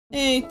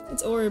Hey,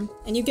 it's Orb,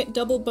 and you get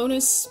double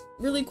bonus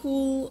really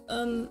cool,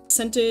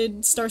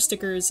 scented star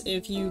stickers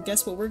if you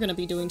guess what we're gonna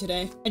be doing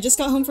today. I just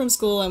got home from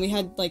school and we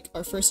had, like,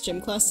 our first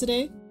gym class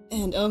today,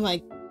 and oh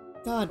my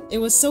god, it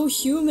was so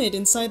humid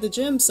inside the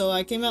gym, so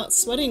I came out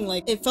sweating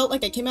like, it felt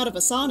like I came out of a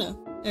sauna.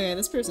 Okay,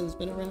 this person's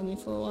been around me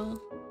for a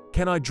while.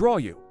 Can I draw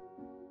you?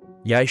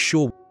 Yeah,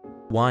 sure.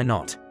 Why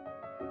not?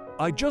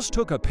 I just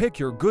took a pic,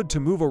 you're good to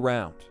move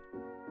around.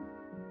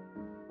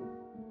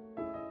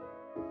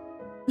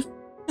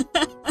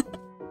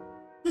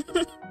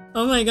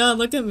 Oh my god,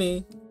 look at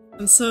me.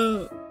 I'm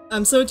so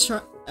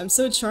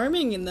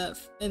charming in that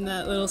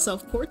little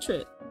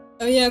self-portrait.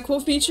 Oh yeah, a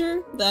cool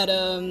feature that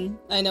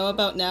I know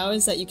about now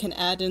is that you can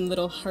add in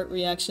little heart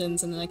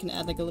reactions, and then I can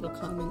add like a little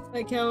comment.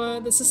 Like how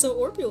this is so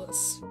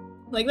orbulous.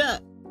 Like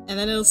that. And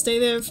then it'll stay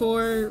there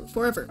for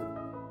forever.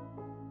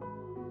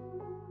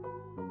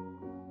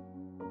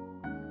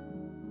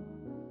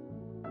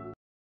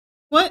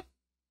 What?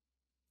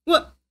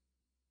 What?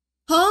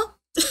 Huh?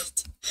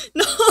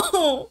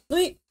 No!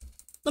 Wait.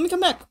 Let me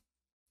come back.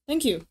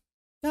 Thank you.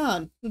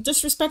 God, the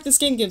disrespect this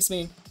game gives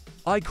me.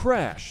 I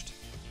crashed.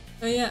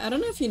 Oh yeah, I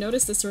don't know if you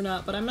noticed this or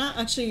not, but I'm not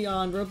actually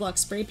on Roblox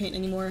Spray Paint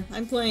anymore.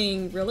 I'm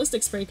playing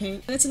Realistic Spray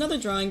Paint, and it's another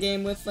drawing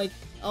game with, like,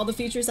 all the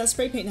features that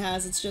Spray Paint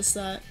has. It's just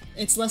that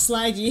it's less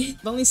laggy.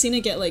 I've only seen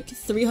it get, like,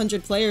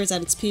 300 players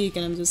at its peak,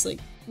 and I'm just like,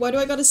 why do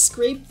I gotta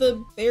scrape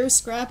the bare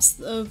scraps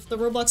of the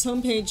Roblox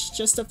homepage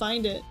just to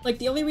find it? Like,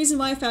 the only reason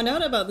why I found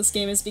out about this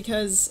game is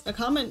because a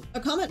comment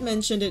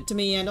mentioned it to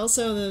me, and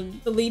also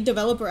the lead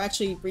developer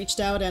actually reached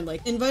out and,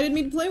 like, invited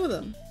me to play with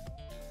him.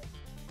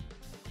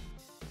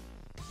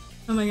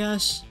 Oh my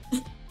gosh.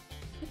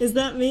 Is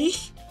that me?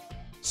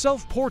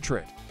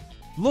 Self-portrait.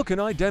 Looking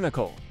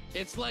identical.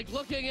 It's like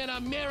looking in a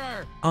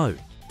mirror! Oh,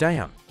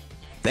 damn.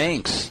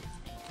 Thanks.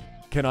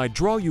 Can I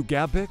draw you,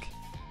 Gabic?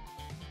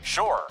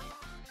 Sure.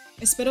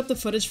 I sped up the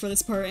footage for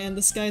this part, and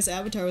this guy's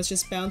avatar was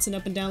just bouncing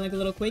up and down like a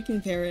little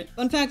quaking parrot.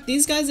 Fun fact,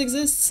 these guys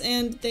exist,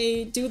 and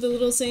they do the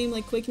little same,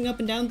 like, quaking up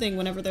and down thing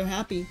whenever they're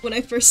happy. When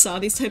I first saw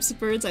these types of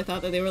birds, I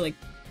thought that they were, like,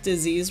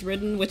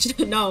 disease-ridden, which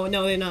no,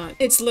 they're not.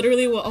 It's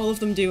literally what all of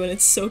them do, and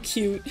it's so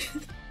cute.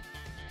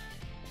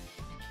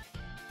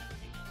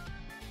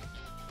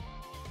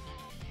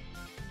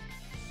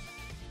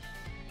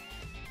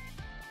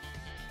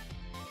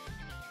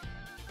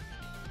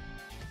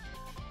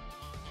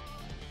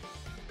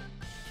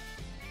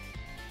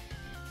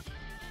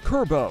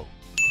 Kerbo.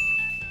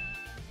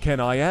 Can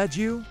I add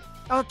you?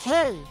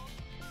 Okay.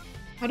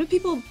 How do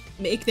people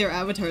make their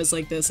avatars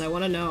like this? I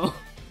want to know.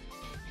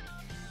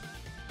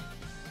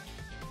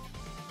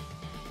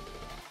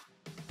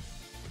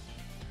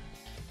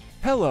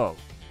 Hello.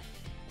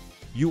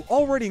 You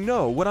already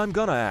know what I'm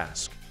gonna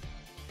ask.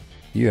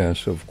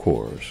 Yes, of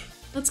course.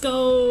 Let's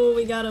go!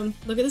 We got him.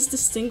 Look at this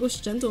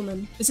distinguished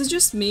gentleman. This is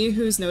just me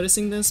who's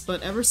noticing this,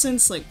 but ever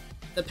since, like,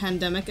 the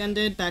pandemic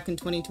ended back in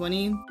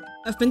 2020,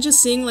 I've been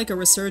just seeing, like, a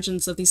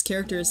resurgence of these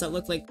characters that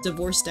look like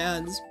divorced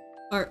dads.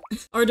 Are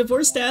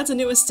divorced dads a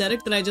new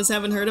aesthetic that I just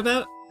haven't heard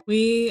about?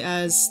 We,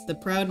 as the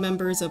proud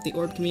members of the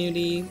Orb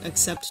community,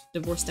 accept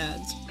divorced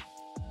dads.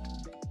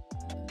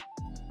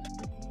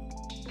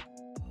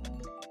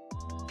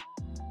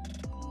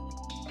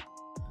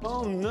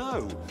 Oh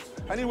no!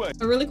 Anyway.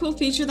 A really cool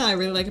feature that I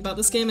really like about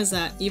this game is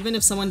that even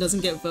if someone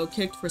doesn't get vote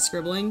kicked for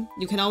scribbling,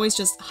 you can always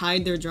just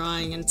hide their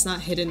drawing and it's not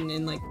hidden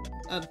in like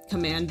a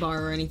command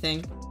bar or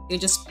anything. You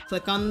just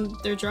click on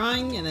their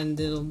drawing and then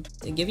they'll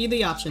give you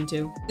the option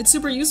to. It's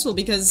super useful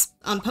because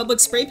on public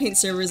spray paint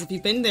servers, if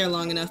you've been there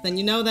long enough, then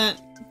you know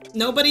that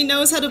nobody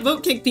knows how to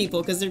vote kick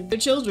people because they're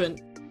children.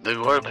 The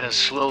Orb has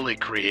slowly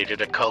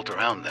created a cult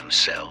around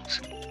themselves.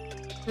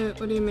 What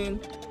do you mean?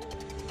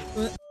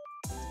 What?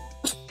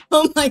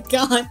 Oh my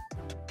god!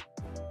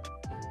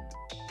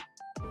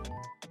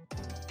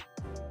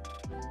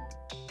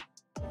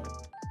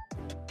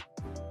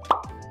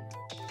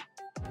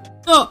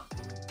 Oh!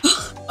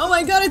 Oh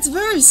my god, it's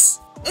Vurse!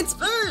 It's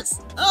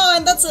Vurse! Oh,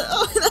 and that's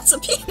a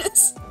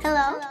penis!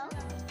 Hello?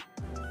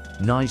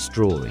 Nice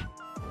drawing.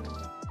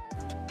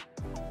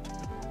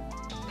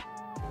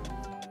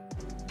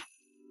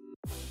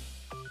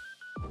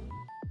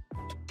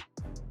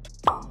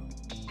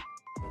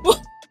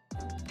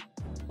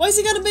 Why has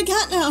he got a big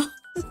hat now?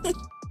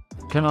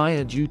 Can I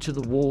add you to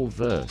the wall,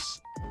 Vurse?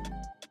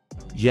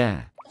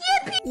 Yeah.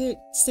 Dude,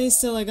 stay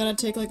still, I gotta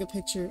take like a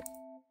picture.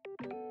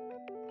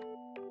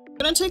 I'm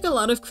gonna take a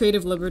lot of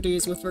creative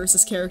liberties with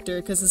Vurse's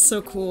character because it's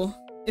so cool.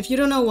 If you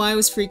don't know why I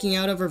was freaking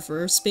out over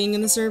Vurse being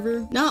in the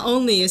server, not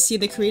only is he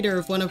the creator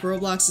of one of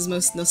Roblox's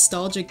most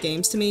nostalgic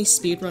games to me,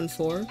 Speedrun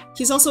 4,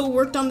 he's also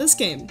worked on this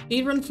game.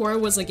 Speedrun 4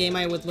 was a game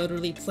I would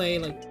literally play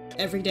like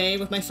every day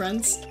with my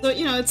friends, so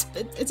you know,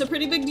 it's a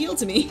pretty big deal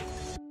to me.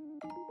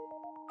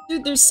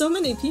 Dude, there's so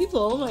many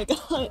people, oh my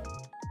god.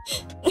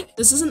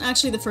 This isn't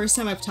actually the first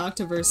time I've talked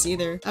to Vurse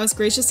either. I was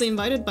graciously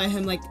invited by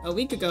him like a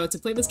week ago to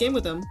play this game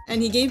with him.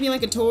 And he gave me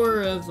like a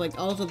tour of like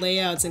all of the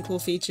layouts and cool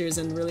features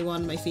and really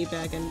wanted my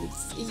feedback, and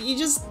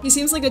he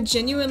seems like a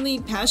genuinely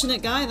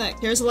passionate guy that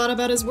cares a lot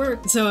about his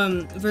work.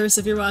 So Vurse,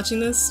 if you're watching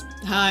this,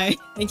 hi.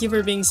 Thank you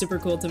for being super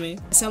cool to me.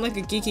 I sound like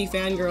a geeky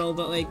fangirl,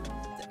 but like,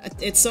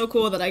 it's so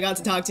cool that I got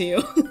to talk to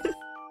you.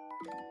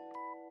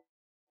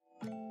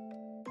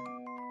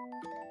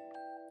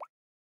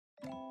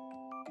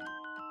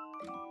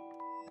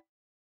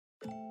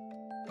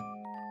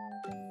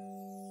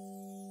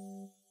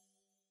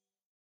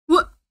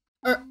 What?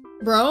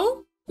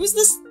 Bro? Who's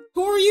this?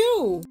 Who are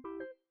you?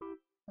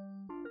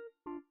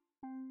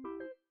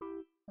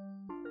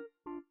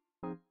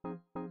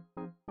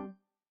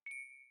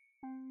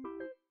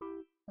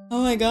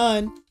 Oh my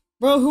god.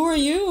 Bro, who are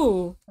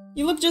you?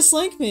 You look just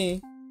like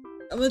me.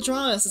 I'm gonna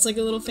draw us. It's like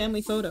a little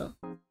family photo.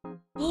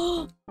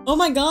 Oh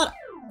my god!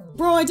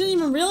 Bro, I didn't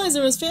even realize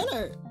there was fan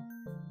art!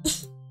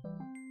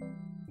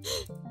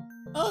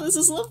 Oh, this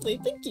is lovely.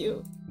 Thank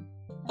you.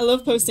 I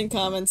love posting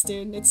comments,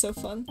 dude. It's so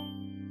fun.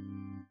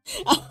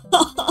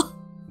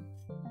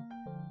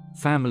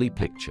 Family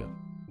picture.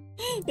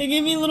 They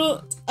gave me a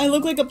little... I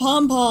look like a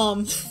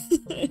pom-pom.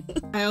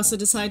 I also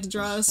decided to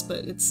draw us,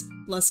 but it's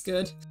less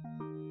good.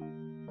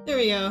 There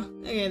we go.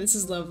 Okay, this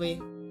is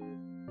lovely.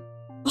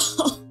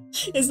 Oh,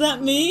 is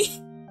that me?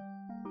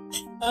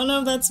 I don't know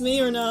if that's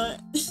me or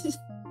not.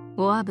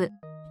 Orb.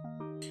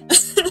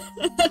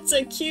 That's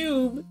a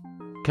cube.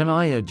 Can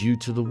I add you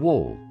to the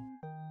wall?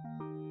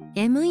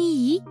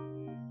 ME?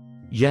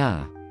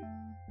 Yeah.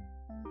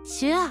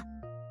 Sure.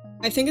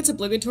 I think it's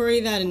obligatory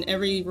that in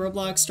every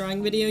Roblox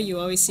drawing video you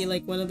always see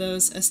like one of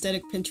those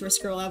aesthetic Pinterest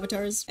girl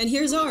avatars. And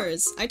here's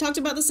ours! I talked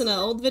about this in an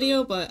old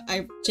video, but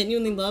I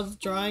genuinely love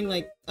drawing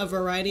like a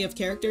variety of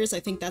characters.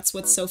 I think that's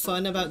what's so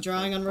fun about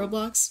drawing on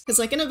Roblox. Because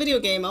like in a video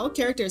game, all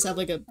characters have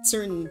like a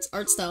certain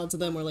art style to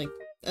them or like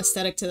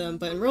aesthetic to them,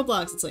 but in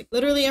Roblox it's like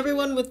literally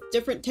everyone with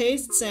different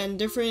tastes and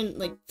different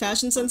like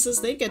fashion senses,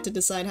 they get to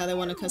decide how they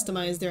want to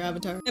customize their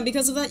avatar. And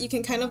because of that, you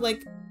can kind of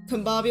like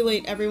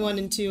combobulate everyone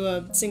into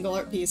a single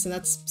art piece, and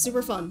that's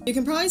super fun. You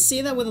can probably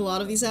see that with a lot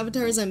of these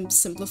avatars I'm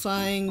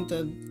simplifying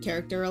the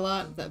character a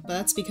lot, but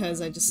that's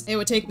because it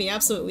would take me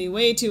absolutely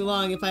way too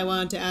long if I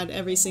wanted to add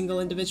every single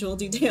individual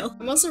detail.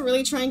 I'm also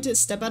really trying to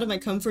step out of my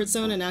comfort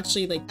zone and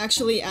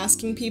actually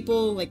asking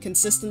people like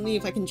consistently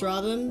if I can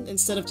draw them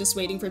instead of just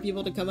waiting for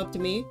people to come up to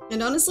me.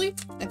 And honestly,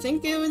 I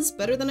think it was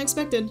better than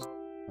expected.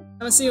 I'm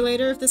gonna see you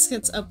later if this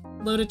gets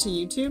uploaded to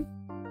YouTube.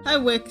 Hi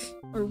Wick,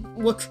 or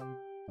Wook.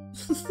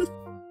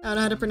 I don't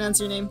know how to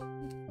pronounce your name.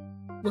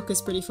 Wook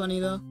is pretty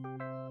funny though.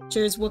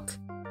 Cheers, Wook.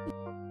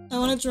 I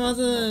want to draw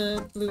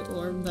the blue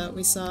orb that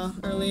we saw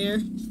earlier.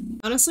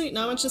 Honestly,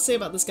 not much to say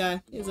about this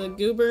guy. He's a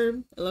goober,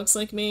 it looks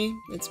like me,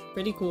 it's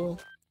pretty cool.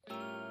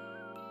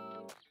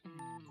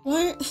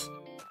 What?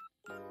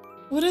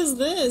 What is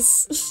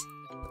this?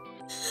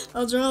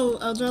 I'll draw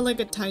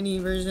like a tiny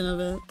version of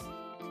it.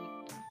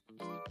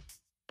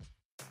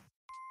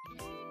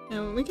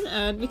 And we can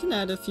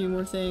add a few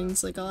more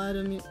things. Like I'll add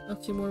a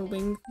few more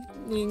wing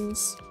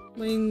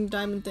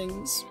diamond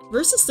things.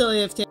 Vurse is still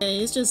AFK.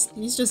 He's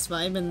just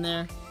vibing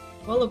there.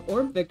 Wall of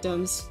orb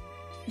victims.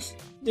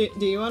 Do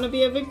you want to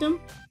be a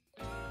victim?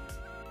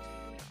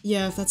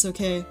 Yeah, if that's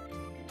okay.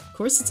 Of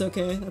course it's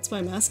okay. That's why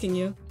I'm asking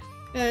you.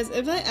 Guys,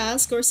 if I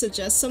ask or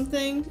suggest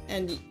something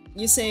and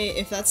you say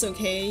if that's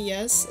okay,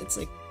 yes, it's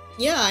like,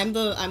 yeah, I'm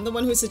the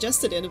one who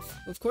suggested it.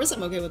 Of course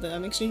I'm okay with it.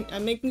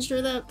 I'm making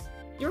sure that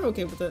you're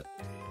okay with it.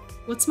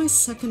 What's my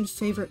second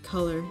favorite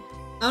color?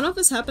 I don't know if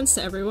this happens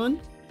to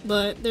everyone,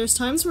 but there's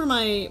times where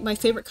my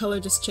favorite color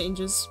just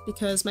changes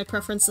because my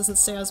preference doesn't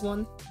stay as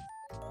one.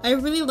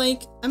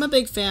 I'm a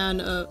big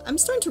fan of, I'm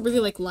starting to really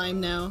like lime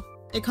now.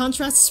 It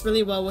contrasts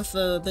really well with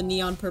the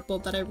neon purple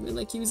that I really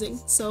like using,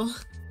 so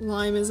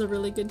lime is a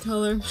really good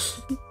color.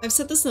 I've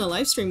said this in a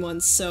live stream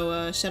once,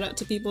 so shout out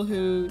to people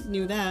who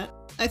knew that.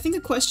 I think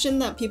a question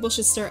that people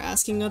should start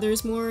asking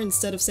others more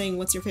instead of saying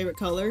what's your favorite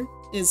color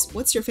is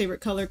what's your favorite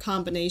color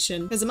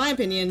combination? Because in my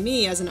opinion,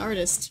 me as an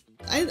artist,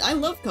 I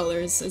love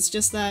colors. It's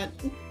just that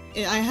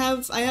I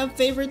have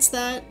favorites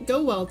that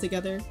go well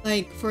together.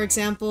 Like, for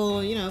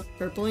example, you know,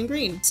 purple and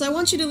green. So I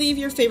want you to leave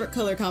your favorite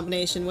color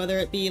combination, whether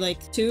it be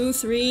like 2,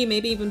 3,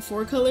 maybe even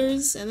 4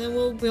 colors, and then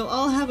we'll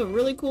all have a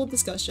really cool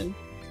discussion.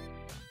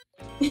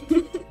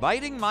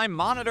 Biting my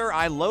monitor,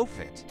 I loaf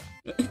it.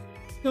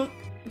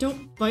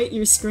 Don't bite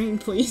your screen,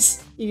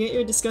 please. You get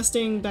your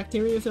disgusting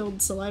bacteria-filled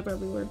saliva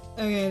everywhere.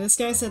 Okay, this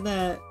guy said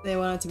that they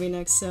want it to be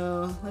next,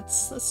 so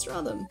let's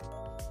draw them.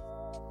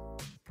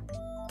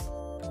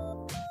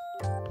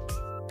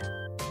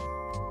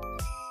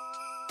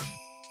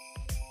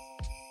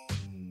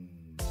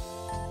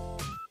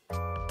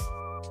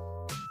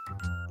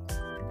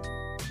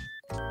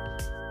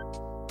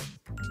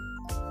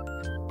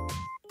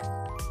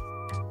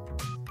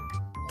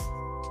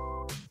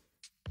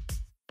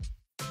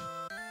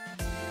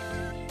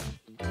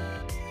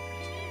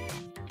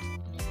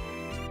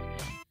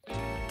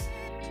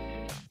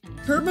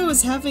 Turbo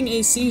is having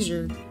a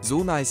seizure.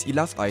 So nice, I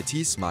love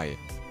IT smile.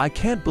 I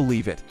can't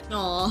believe it.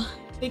 Aw,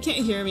 they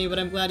can't hear me, but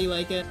I'm glad you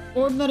like it.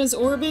 Orb that is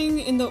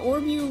orbing in the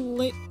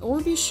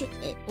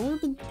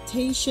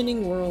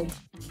orbitationing world.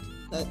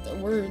 The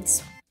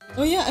words.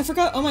 Oh yeah, I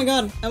forgot. Oh my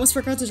god, I almost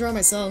forgot to draw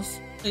myself.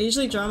 I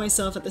usually draw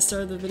myself at the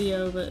start of the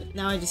video, but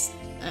now I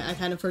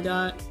kind of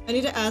forgot. I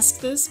need to ask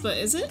this, but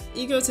is it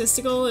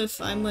egotistical if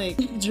I'm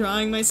like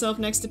drawing myself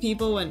next to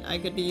people when I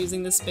could be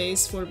using the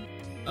space for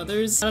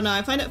others? I don't know,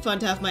 I find it fun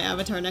to have my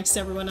avatar next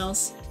to everyone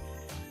else.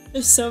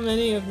 There's so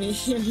many of me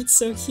here, it's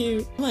so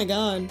cute. Oh my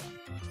god.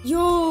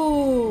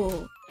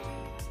 Yo!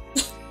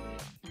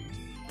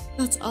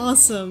 That's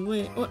awesome.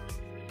 Wait, what?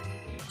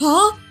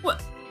 Huh?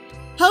 What?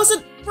 How is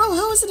it? Bro,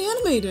 how is it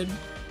animated?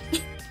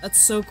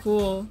 That's so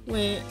cool.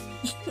 Wait.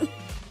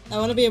 I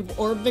want to be an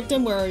orb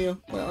victim. Where are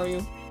you? Where are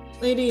you?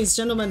 Ladies,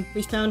 gentlemen,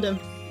 we found him.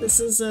 This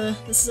is our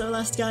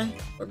last guy.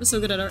 Orb is so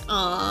good at art.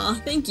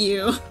 Aw, thank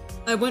you.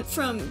 I went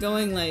from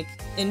going like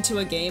into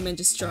a game and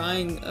just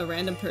drawing a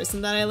random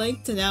person that I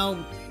like to now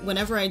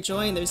whenever I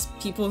join there's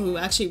people who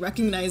actually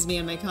recognize me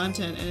and my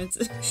content, and it's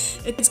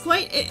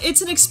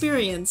an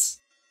experience.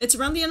 It's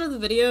around the end of the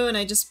video and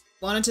I just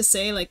wanted to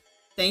say like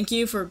thank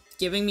you for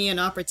giving me an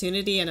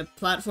opportunity and a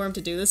platform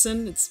to do this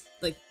in. It's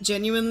like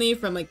genuinely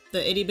from like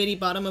the itty bitty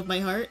bottom of my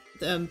heart.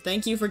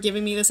 Thank you for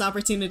giving me this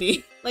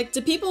opportunity. Like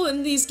to people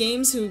in these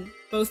games who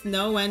both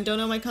know and don't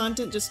know my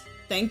content, just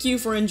thank you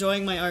for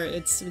enjoying my art.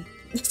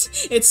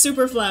 It's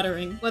super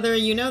flattering. Whether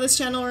you know this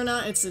channel or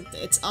not,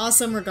 it's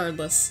awesome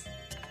regardless.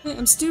 Wait,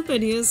 I'm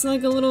stupid. He has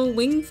like a little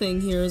wing thing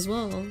here as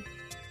well.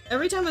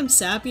 Every time I'm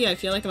sappy, I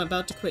feel like I'm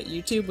about to quit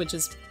YouTube, which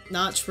is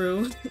not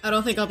true. I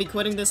don't think I'll be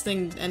quitting this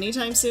thing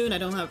anytime soon. I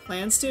don't have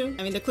plans to.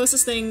 I mean, the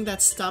closest thing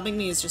that's stopping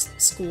me is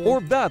just school.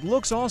 Orb, that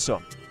looks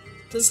awesome.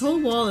 This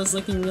whole wall is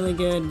looking really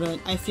good,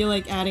 but I feel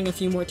like adding a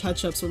few more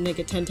touch-ups will make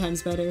it 10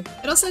 times better.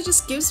 It also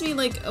just gives me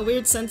like a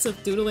weird sense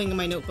of doodling in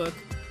my notebook.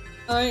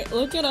 Alright,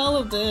 look at all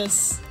of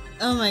this.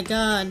 Oh my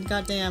god,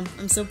 goddamn,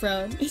 I'm so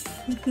proud.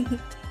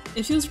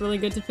 It feels really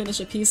good to finish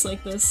a piece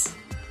like this.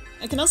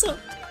 I can also,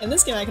 in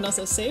this game I can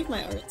also save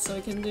my art, so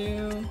I can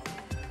do...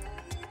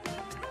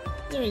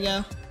 There we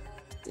go.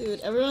 Dude,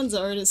 everyone's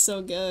art is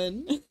so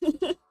good.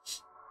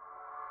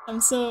 I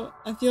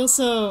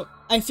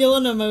feel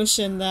an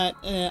emotion that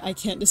I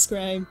can't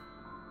describe.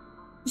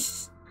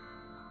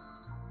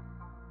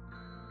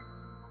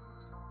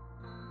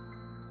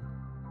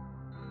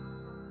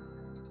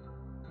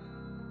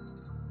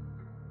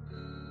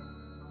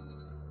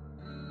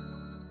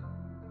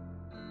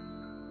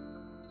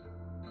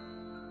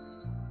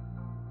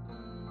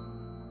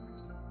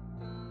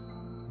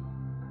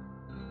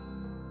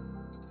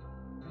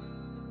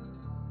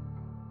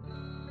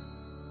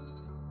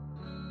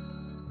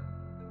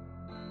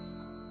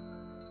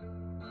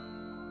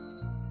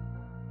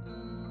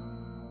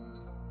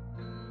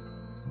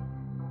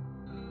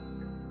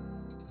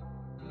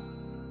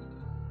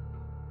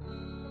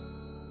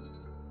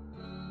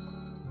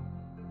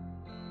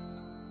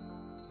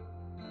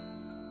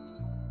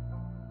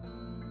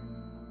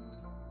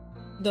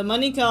 The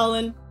money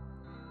calling.